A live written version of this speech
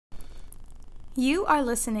You are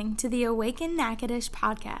listening to the Awaken Natchitoches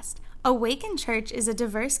podcast. Awaken Church is a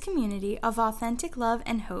diverse community of authentic love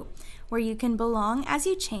and hope, where you can belong as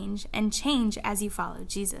you change and change as you follow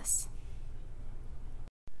Jesus.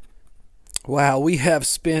 Wow, we have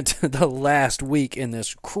spent the last week in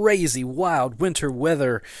this crazy, wild winter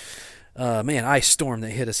weather, ice storm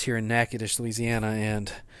that hit us here in Natchitoches, Louisiana, and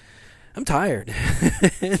I'm tired.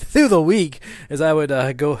 Through the week, as I would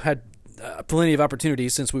had plenty of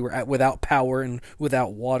opportunities since we were without power and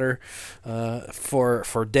without water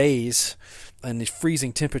for days, and these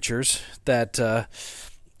freezing temperatures that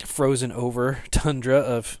frozen over tundra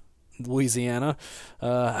of Louisiana.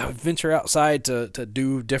 I would venture outside to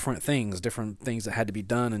do different things that had to be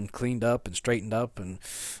done and cleaned up and straightened up, and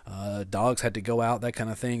dogs had to go out, that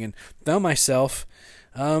kind of thing, and found myself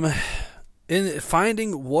in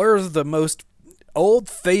finding what are the most old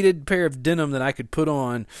faded pair of denim that I could put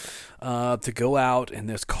on to go out in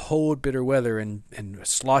this cold, bitter weather and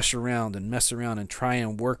slosh around and mess around and try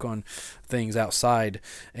and work on things outside.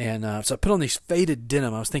 And so I put on these faded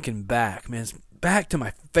denim. I was thinking back to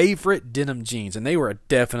my favorite denim jeans, and they were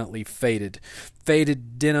definitely faded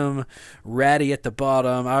denim, ratty at the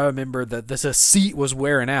bottom. I remember that the seat was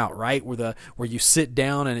wearing out, right, where you sit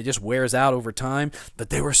down and it just wears out over time. But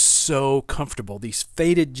they were so comfortable. These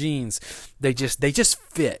faded jeans, they just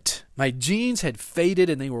fit. My jeans had faded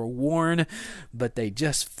and they were worn, but they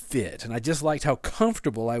just fit, and I just liked how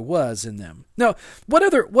comfortable I was in them. Now, what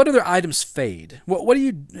other items fade? What do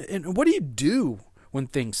you do when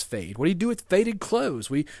things fade? What do you do with faded clothes?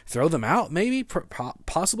 We throw them out, maybe,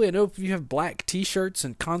 possibly. I know if you have black t-shirts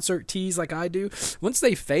and concert tees like I do, once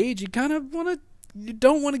they fade, you don't want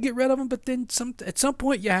to get rid of them, but then at some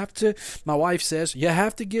point you have to. My wife says you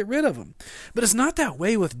have to get rid of them. But it's not that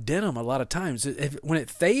way with denim a lot of times. When it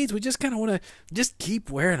fades, we just kind of want to just keep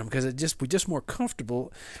wearing them because we're just more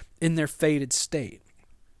comfortable in their faded state.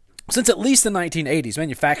 Since at least the 1980s,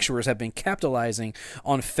 manufacturers have been capitalizing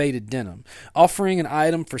on faded denim, offering an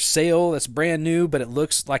item for sale that's brand new, but it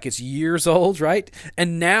looks like it's years old, right?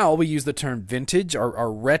 And now we use the term vintage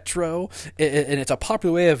or retro, and it's a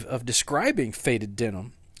popular way of describing faded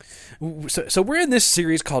denim. So we're in this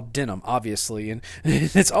series called Denim, obviously, and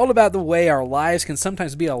it's all about the way our lives can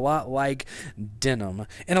sometimes be a lot like denim.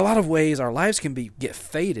 In a lot of ways, our lives can get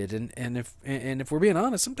faded, and if we're being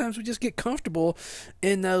honest, sometimes we just get comfortable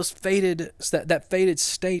in those that faded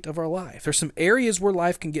state of our life. There's some areas where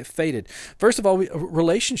life can get faded. First of all,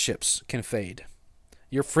 relationships can fade.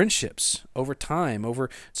 Your friendships over time,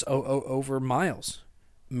 over miles.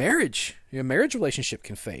 Your marriage relationship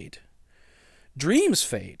can fade. Dreams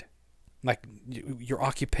fade. Like your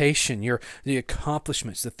occupation, the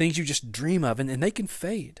accomplishments, the things you just dream of, and they can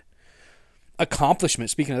fade.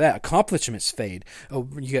 Speaking of that, accomplishments fade. Oh,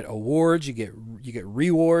 you get awards, you get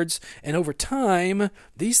rewards, and over time,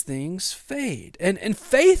 these things fade. And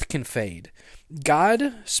faith can fade.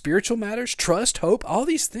 God, spiritual matters, trust, hope, all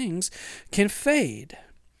these things can fade.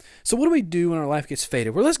 So what do we do when our life gets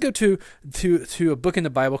faded? Well, let's go to a book in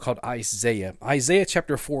the Bible called Isaiah. Isaiah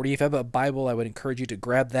chapter 40. If you have a Bible, I would encourage you to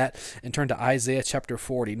grab that and turn to Isaiah chapter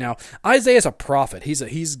 40. Now, Isaiah is a prophet.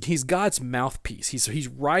 He's God's mouthpiece. He's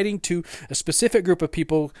writing to a specific group of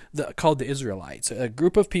people called the Israelites, a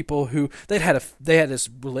group of people who they had this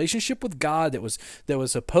relationship with God that was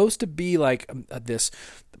supposed to be like this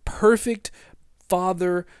perfect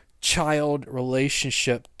father-child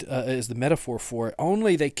relationship is the metaphor for it.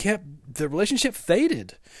 Only the relationship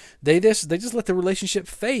faded. They just let the relationship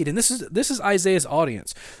fade. And this is Isaiah's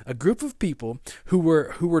audience, a group of people who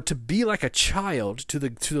were to be like a child to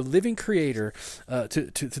the living Creator,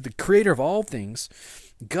 to the Creator of all things,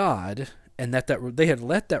 God, and that they had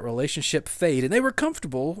let that relationship fade, and they were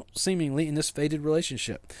comfortable seemingly in this faded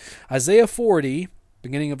relationship. Isaiah 40,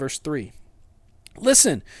 beginning of verse 3.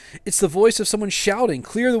 Listen, it's the voice of someone shouting,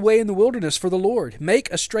 "Clear the way in the wilderness for the Lord.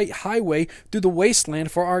 Make a straight highway through the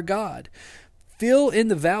wasteland for our God. Fill in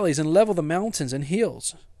the valleys and level the mountains and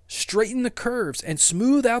hills. Straighten the curves and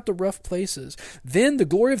smooth out the rough places. Then the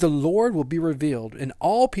glory of the Lord will be revealed, and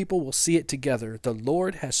all people will see it together. The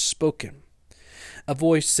Lord has spoken." A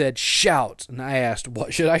voice said, "Shout." And I asked,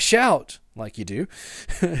 "What should I shout?" Like you do.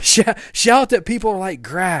 Shout that people are like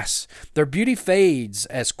grass. Their beauty fades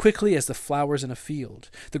as quickly as the flowers in a field.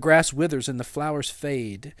 The grass withers and the flowers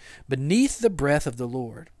fade beneath the breath of the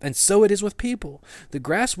Lord. And so it is with people. The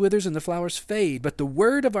grass withers and the flowers fade, but the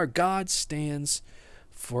word of our God stands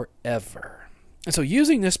forever. And so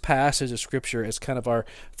using this passage of Scripture as kind of our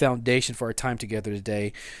foundation for our time together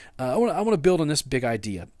today, I want to build on this big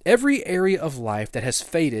idea. Every area of life that has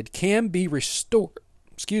faded can be restored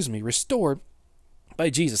by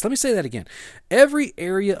Jesus. Let me say that again. Every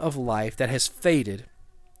area of life that has faded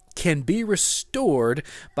can be restored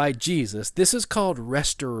by Jesus. This is called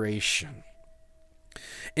restoration.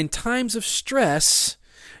 In times of stress,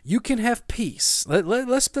 you can have peace.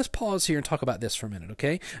 Let's pause here and talk about this for a minute,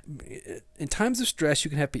 okay? In times of stress, you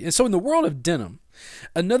can have peace. And so in the world of denim,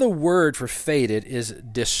 another word for faded is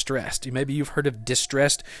distressed. Maybe you've heard of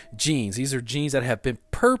distressed jeans. These are jeans that have been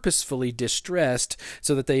purposefully distressed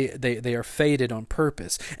so that they are faded on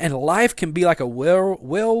purpose. And life can be like a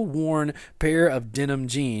well-worn pair of denim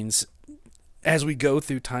jeans as we go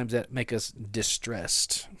through times that make us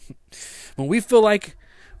distressed. When we feel like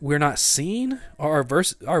we're not seen, or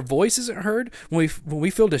our voice isn't heard, when we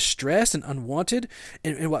feel distressed and unwanted,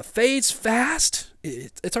 and what fades fast,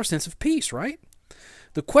 it's our sense of peace, right?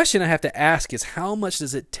 The question I have to ask is, how much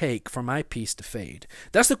does it take for my peace to fade?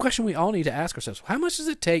 That's the question we all need to ask ourselves. How much does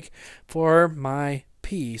it take for my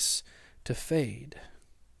peace to fade?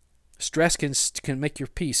 Stress can make your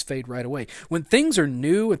peace fade right away. When things are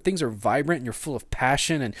new and things are vibrant and you're full of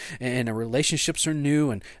passion and relationships are new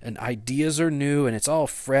and ideas are new and it's all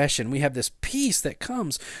fresh and we have this peace that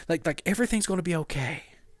comes, like everything's going to be okay.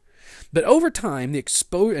 But over time, the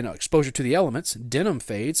exposure to the elements, denim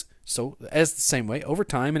fades. So as the same way, over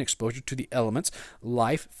time and exposure to the elements,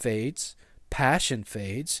 life fades, passion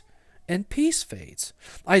fades, and peace fades.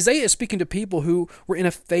 Isaiah is speaking to people who were in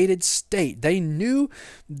a faded state. They knew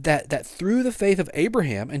that through the faith of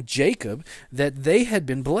Abraham and Jacob that they had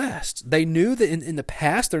been blessed. They knew that in the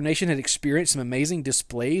past their nation had experienced some amazing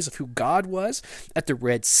displays of who God was at the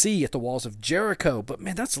Red Sea, at the walls of Jericho. But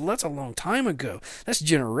man, that's a long time ago. That's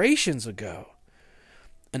generations ago.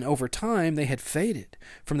 And over time, they had faded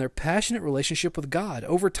from their passionate relationship with God.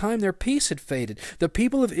 Over time, their peace had faded. The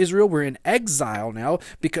people of Israel were in exile now,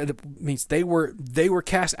 because it means they were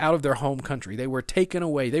cast out of their home country. They were taken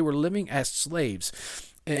away. They were living as slaves,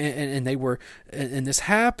 and this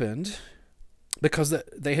happened because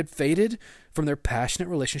they had faded from their passionate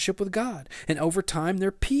relationship with God. And over time, their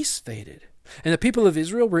peace faded. And the people of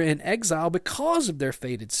Israel were in exile because of their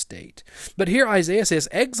faded state. But here Isaiah says,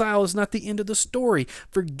 exile is not the end of the story.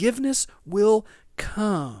 Forgiveness will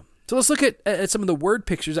come. So let's look at some of the word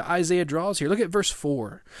pictures that Isaiah draws here. Look at verse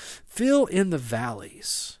 4. Fill in the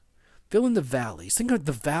valleys. Fill in the valleys. Think of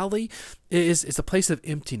the valley is a place of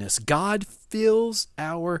emptiness. God fills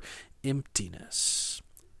our emptiness.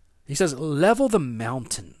 He says, level the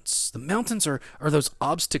mountains. The mountains are those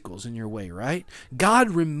obstacles in your way, right?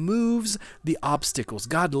 God removes the obstacles.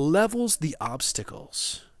 God levels the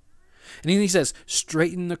obstacles. And then he says,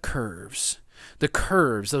 straighten the curves. The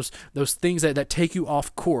curves, those things that take you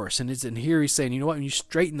off course. And here he's saying, you know what? When you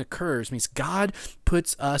straighten the curves, it means God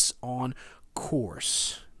puts us on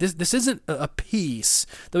course. This isn't a peace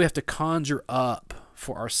that we have to conjure up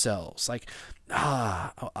for ourselves. Like,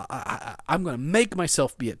 I'm going to make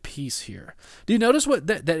myself be at peace here. Do you notice what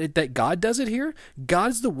that God does it here?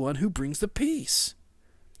 God's the one who brings the peace.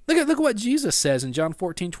 Look at what Jesus says in John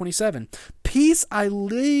 14:27. Peace I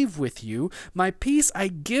leave with you, my peace I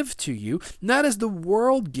give to you, not as the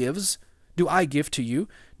world gives, do I give to you.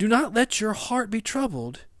 Do not let your heart be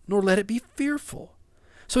troubled, nor let it be fearful.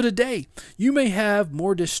 So today, you may have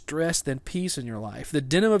more distress than peace in your life. The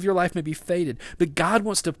denim of your life may be faded, but God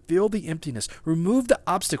wants to fill the emptiness, remove the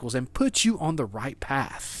obstacles, and put you on the right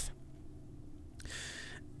path.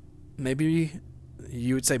 Maybe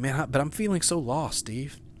you would say, man, but I'm feeling so lost,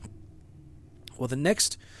 Steve. Well, the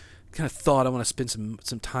next kind of thought I want to spend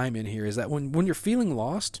some time in here is that when you're feeling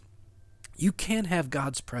lost, you can have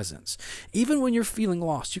God's presence. Even when you're feeling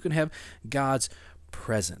lost, you can have God's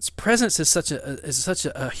presence. Presence is such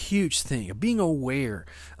a huge thing. Being aware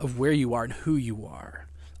of where you are and who you are.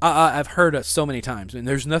 I've heard it so many times, and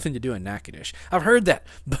there's nothing to do in Natchitoches. I've heard that.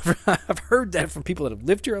 I've heard that from people that have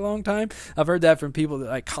lived here a long time. I've heard that from people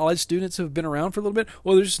like college students who have been around for a little bit.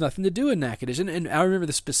 Well, there's just nothing to do in Natchitoches. And I remember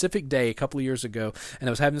the specific day a couple of years ago, and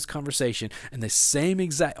I was having this conversation, and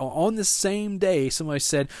on the same day, somebody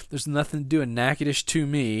said, "There's nothing to do in Natchitoches to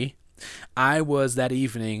me." I was that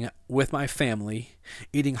evening with my family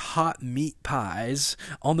eating hot meat pies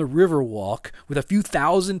on the Riverwalk with a few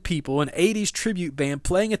thousand people, an 80s tribute band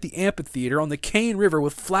playing at the amphitheater on the Cane River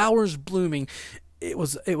with flowers blooming. It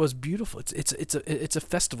was beautiful. It's a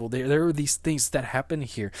festival. There are these things that happen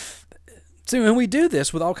here. So, and we do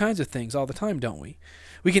this with all kinds of things all the time, don't we?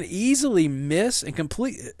 We can easily and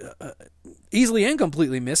completely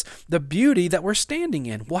miss the beauty that we're standing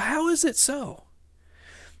in. Well, how is it so?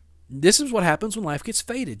 This is what happens when life gets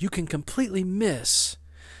faded. You can completely miss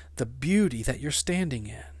the beauty that you're standing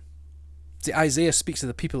in. See, Isaiah speaks to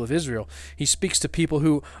the people of Israel. He speaks to people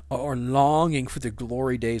who are longing for the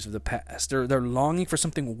glory days of the past. They're longing for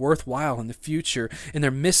something worthwhile in the future, and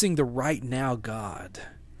they're missing the right now God.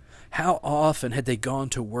 How often had they gone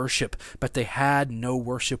to worship, but they had no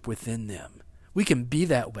worship within them? We can be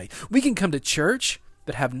that way. We can come to church,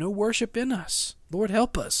 but have no worship in us. Lord,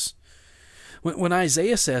 help us. When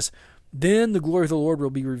Isaiah says, then the glory of the Lord will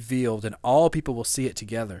be revealed, and all people will see it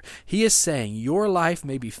together, he is saying your life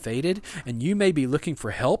may be faded, and you may be looking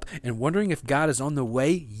for help and wondering if God is on the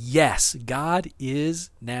way. Yes, God is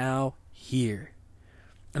now here.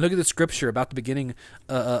 And look at the scripture about the beginning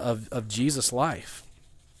of Jesus' life.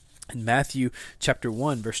 In Matthew chapter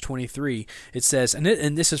 1, verse 23, it says, and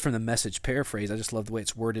this is from the Message paraphrase. I just love the way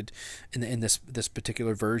it's worded in this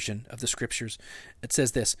particular version of the scriptures. It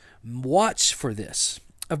says this, watch for this.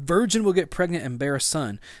 A virgin will get pregnant and bear a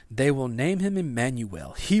son. They will name him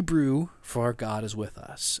Emmanuel, Hebrew for God is with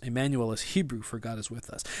us. Emmanuel is Hebrew for God is with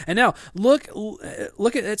us. And now look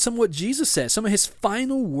at some of what Jesus says, some of his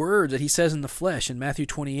final words that he says in the flesh in Matthew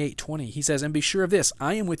 28:20. He says, and be sure of this,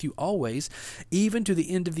 I am with you always, even to the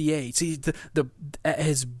end of the age. See, at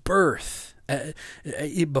his birth,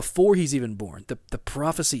 before he's even born, the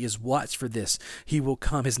prophecy is watch for this. He will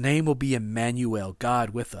come. His name will be Emmanuel, God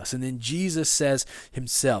with us. And then Jesus says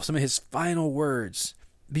himself, some of his final words,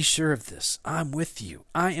 be sure of this. I'm with you.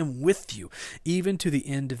 I am with you, even to the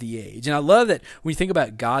end of the age. And I love that when you think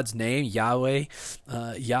about God's name, Yahweh,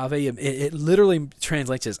 it literally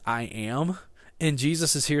translates as I am. And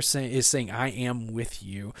Jesus is here saying, I am with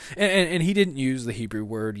you. And he didn't use the Hebrew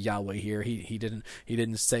word Yahweh here. He didn't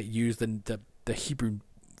use the Hebrew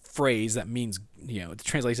phrase that means, it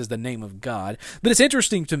translates as the name of God. But it's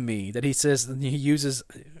interesting to me that he uses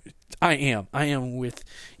I am with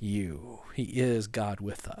you. He is God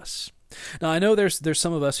with us. Now, I know there's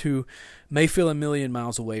some of us who may feel a million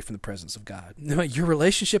miles away from the presence of God. Your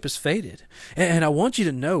relationship is faded. And I want you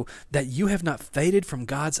to know that you have not faded from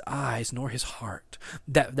God's eyes nor his heart.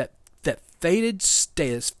 That faded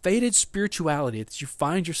status, faded spirituality that you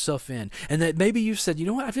find yourself in, and that maybe you've said, you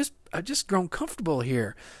know what, I've just grown comfortable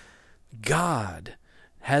here. God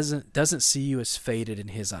doesn't see you as faded in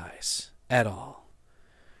his eyes at all.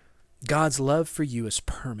 God's love for you is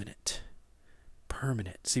permanent.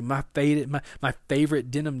 See, my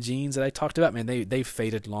favorite denim jeans that I talked about, man, they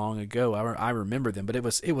faded long ago. I remember them, but it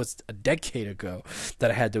was a decade ago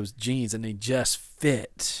that I had those jeans, and they just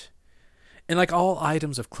fit. And like all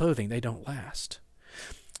items of clothing, they don't last.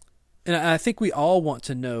 And I think we all want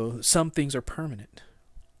to know some things are permanent.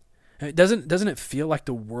 Doesn't it feel like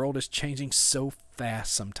the world is changing so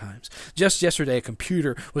fast sometimes? Just yesterday, a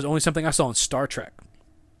computer was only something I saw in Star Trek.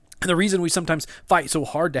 And the reason we sometimes fight so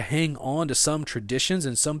hard to hang on to some traditions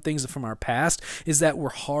and some things from our past is that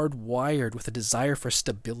we're hardwired with a desire for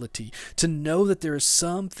stability, to know that there is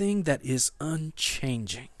something that is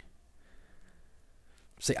unchanging.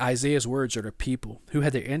 See, Isaiah's words are to people who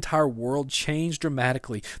had their entire world changed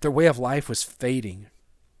dramatically. Their way of life was fading.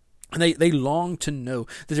 And they longed to know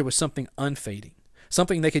that there was something unfading,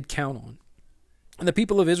 something they could count on. And the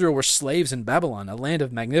people of Israel were slaves in Babylon, a land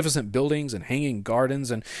of magnificent buildings and hanging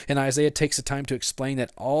gardens. And Isaiah takes the time to explain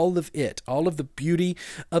that all of the beauty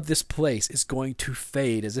of this place is going to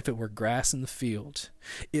fade as if it were grass in the field.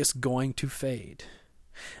 It's going to fade.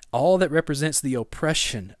 All that represents the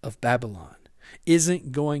oppression of Babylon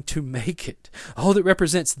isn't going to make it. All that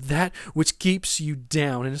represents that which keeps you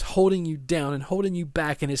down and is holding you down and holding you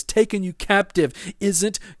back and has taken you captive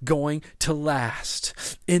isn't going to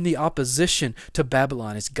last. In the opposition to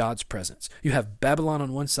Babylon is God's presence. You have Babylon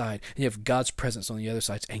on one side and you have God's presence on the other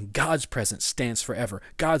side, and God's presence stands forever.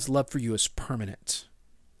 God's love for you is permanent.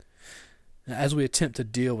 Now, as we attempt to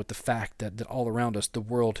deal with the fact that all around us, the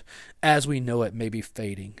world as we know it may be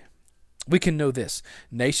fading, we can know this: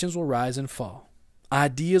 nations will rise and fall.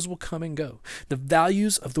 Ideas will come and go. The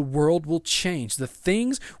values of the world will change. The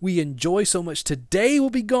things we enjoy so much today will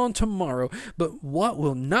be gone tomorrow. But what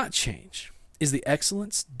will not change is the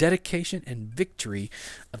excellence, dedication, and victory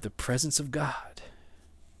of the presence of God.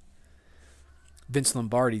 Vince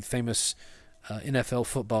Lombardi, famous NFL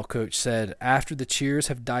football coach, said, after the cheers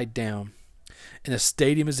have died down and the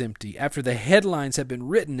stadium is empty, after the headlines have been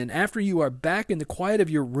written, and after you are back in the quiet of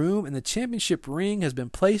your room and the championship ring has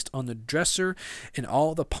been placed on the dresser and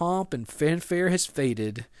all the pomp and fanfare has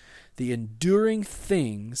faded, the enduring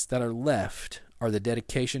things that are left are the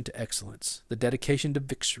dedication to excellence, the dedication to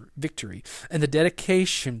victory, and the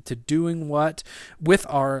dedication to doing with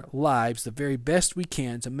our lives the very best we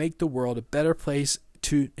can to make the world a better place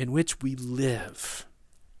in which we live.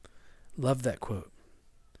 Love that quote.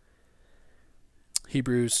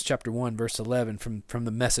 Hebrews chapter 1, verse 11 from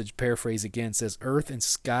the Message paraphrase again says, "Earth and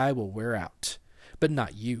sky will wear out, but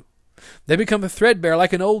not you. They become threadbare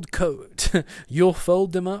like an old coat. You'll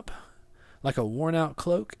fold them up like a worn-out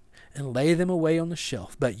cloak and lay them away on the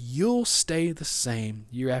shelf, but you'll stay the same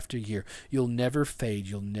year after year. You'll never fade.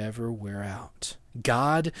 You'll never wear out."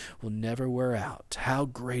 God will never wear out. How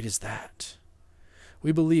great is that?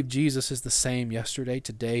 We believe Jesus is the same yesterday,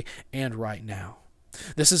 today, and right now.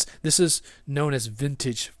 This is known as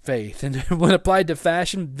vintage faith, and when applied to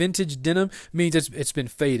fashion, vintage denim means it's been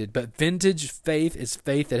faded. But vintage faith is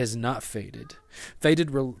faith that has not faded. Faded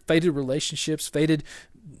relationships, faded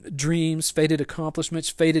dreams, faded accomplishments,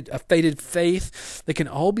 faded faith that can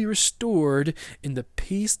all be restored in the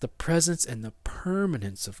peace, the presence, and the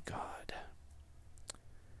permanence of God.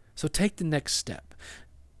 So take the next step.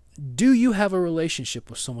 Do you have a relationship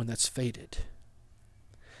with someone that's faded?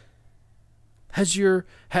 Have you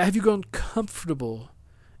grown comfortable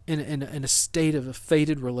in a state of a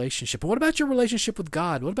faded relationship? And what about your relationship with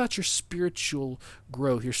God? What about your spiritual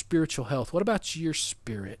growth, your spiritual health? What about your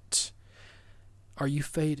spirit? Are you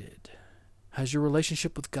faded? Has your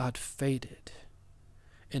relationship with God faded?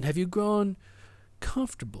 And have you grown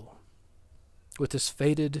comfortable with this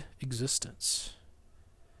faded existence?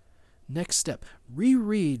 Next step,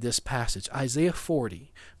 reread this passage, Isaiah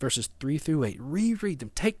 40, verses 3 through 8. Reread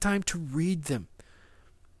them. Take time to read them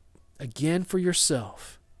again for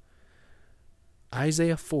yourself.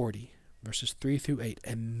 Isaiah 40, verses 3 through 8,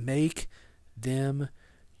 and make them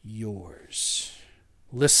yours.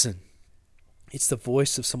 Listen. It's the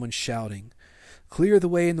voice of someone shouting, "Clear the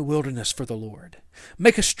way in the wilderness for the Lord.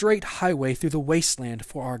 Make a straight highway through the wasteland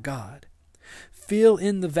for our God. Fill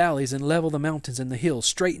in the valleys and level the mountains and the hills.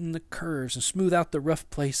 Straighten the curves and smooth out the rough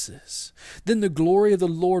places. Then the glory of the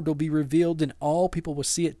Lord will be revealed, and all people will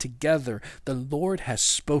see it together. The Lord has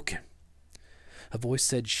spoken." A voice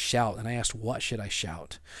said, "Shout." And I asked, what should I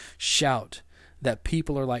shout? Shout that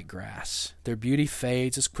people are like grass. Their beauty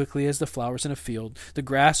fades as quickly as the flowers in a field. The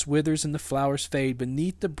grass withers and the flowers fade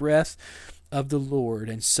beneath the breath of the Lord.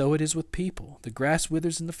 And so it is with people. The grass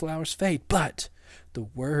withers and the flowers fade, but the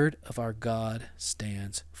word of our God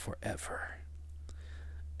stands forever.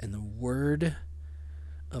 And the word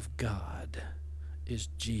of God is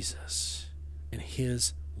Jesus and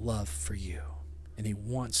his love for you. And he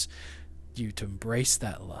wants you to embrace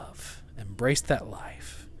that love, embrace that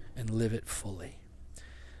life, and live it fully.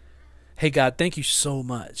 Hey God, thank you so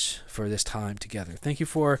much for this time together. Thank you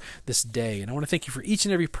for this day, and I want to thank you for each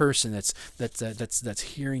and every person that's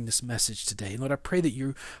hearing this message today. Lord, I pray that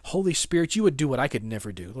your Holy Spirit, you would do what I could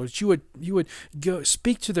never do. Lord, you would go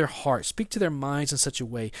speak to their hearts, speak to their minds in such a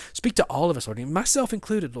way. Speak to all of us, Lord, myself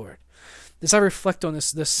included, Lord. As I reflect on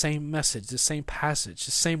this same message, this same passage,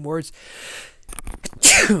 the same words,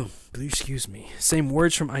 excuse me, same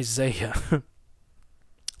words from Isaiah.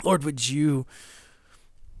 Lord, would you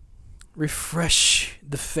refresh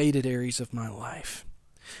the faded areas of my life?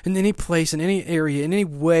 In any place, in any area, in any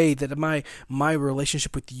way that my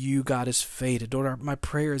relationship with you, God, is faded. Lord, my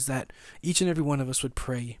prayer is that each and every one of us would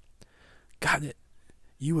pray, God, that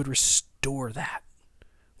you would restore that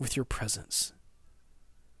with your presence,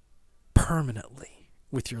 permanently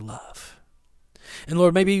with your love. And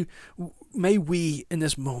Lord, may we in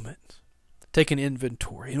this moment take an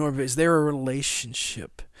inventory. Lord, is there a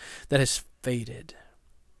relationship that has faded?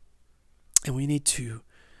 And we need to,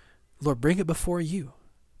 Lord, bring it before you.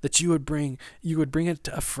 That you would bring it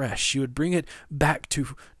afresh. You would bring it back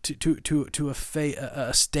to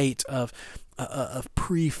a state of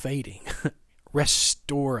pre-fading.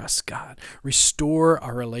 Restore us, God. Restore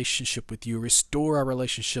our relationship with you. Restore our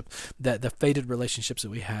relationship, the faded relationships that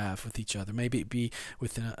we have with each other. Maybe it be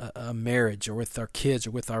within a marriage, or with our kids,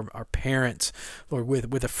 or with our parents, or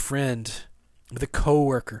with a friend, with a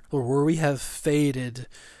coworker, or where we have faded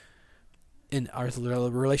in our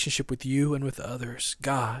relationship with you and with others.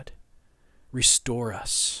 God, restore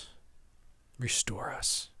us. Restore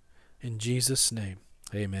us. In Jesus' name,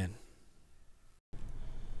 amen.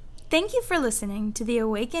 Thank you for listening to the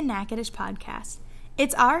Awaken Natchitoches podcast.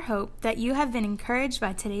 It's our hope that you have been encouraged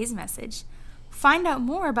by today's message. Find out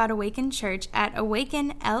more about Awaken Church at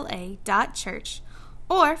awakenla.church,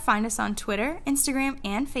 or find us on Twitter, Instagram,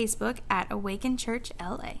 and Facebook at Awaken Church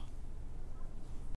LA.